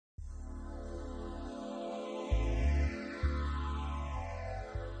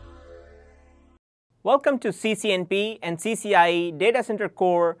Welcome to CCNP and CCIE Data Center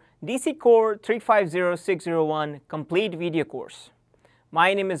Core DCCOR 350601 Complete Video Course.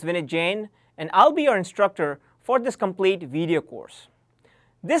 My name is Vinit Jain and I'll be your instructor for this complete video course.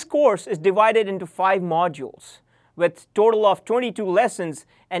 This course is divided into 5 modules with total of 22 lessons,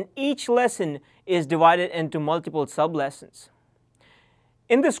 and each lesson is divided into multiple sub-lessons.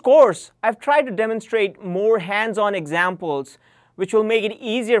 In this course, I've tried to demonstrate more hands-on examples which will make it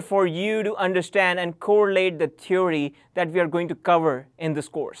easier for you to understand and correlate the theory that we are going to cover in this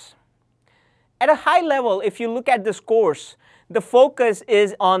course. At a high level, if you look at this course, the focus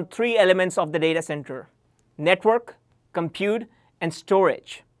is on 3 elements of the data center: network, compute, and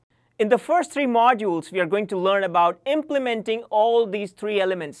storage. In the first 3 modules, we are going to learn about implementing all these 3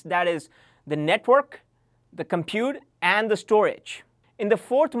 elements, that is, the network, the compute, and the storage. In the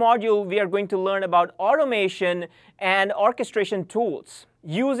 4th module, we are going to learn about automation and orchestration tools.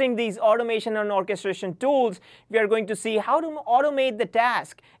 Using these automation and orchestration tools, we are going to see how to automate the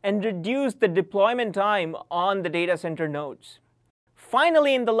task and reduce the deployment time on the data center nodes.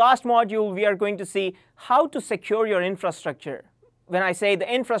 Finally, in the last module, we are going to see how to secure your infrastructure. When I say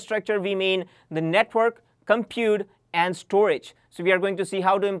the infrastructure, we mean the network, compute, and storage. So we are going to see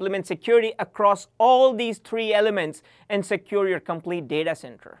how to implement security across all these 3 elements and secure your complete data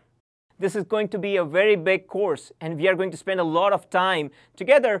center. This is going to be a very big course, and we are going to spend a lot of time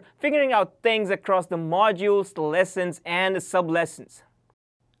together figuring out things across the modules, the lessons, and the sub-lessons.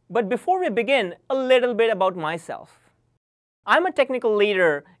 But before we begin, a little bit about myself. I'm a technical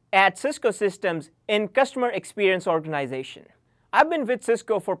leader at Cisco Systems in Customer Experience Organization. I've been with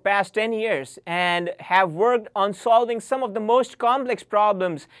Cisco for past 10 years and have worked on solving some of the most complex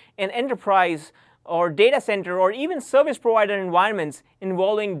problems in enterprise or data center or even service provider environments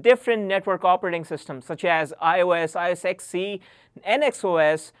involving different network operating systems such as iOS, iOS XE,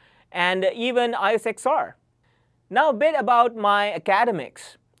 NXOS, and even iOS XR. Now a bit about my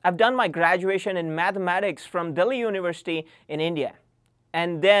academics. I've done my graduation in mathematics from Delhi University in India.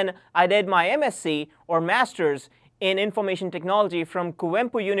 And then I did my MSc or Master's in Information Technology from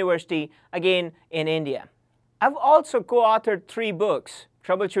Kuvempu University, again in India. I've also co-authored 3 books: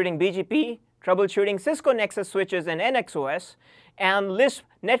 Troubleshooting BGP, Troubleshooting Cisco Nexus Switches and NXOS, and Lisp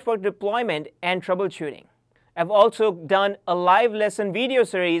Network Deployment and Troubleshooting. I've also done a live lesson video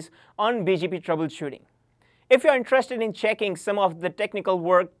series on BGP troubleshooting. If you're interested in checking some of the technical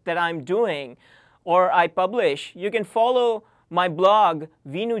work that I'm doing or I publish, you can follow my blog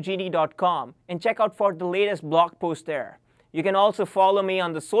vinugd.com and check out for the latest blog post there. You can also follow me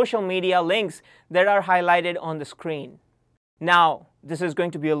on the social media links that are highlighted on the screen. Now, this is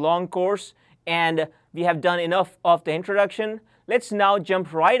going to be a long course and we have done enough of the introduction. Let's now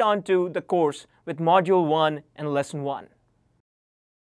jump right onto the course with Module 1 and Lesson 1.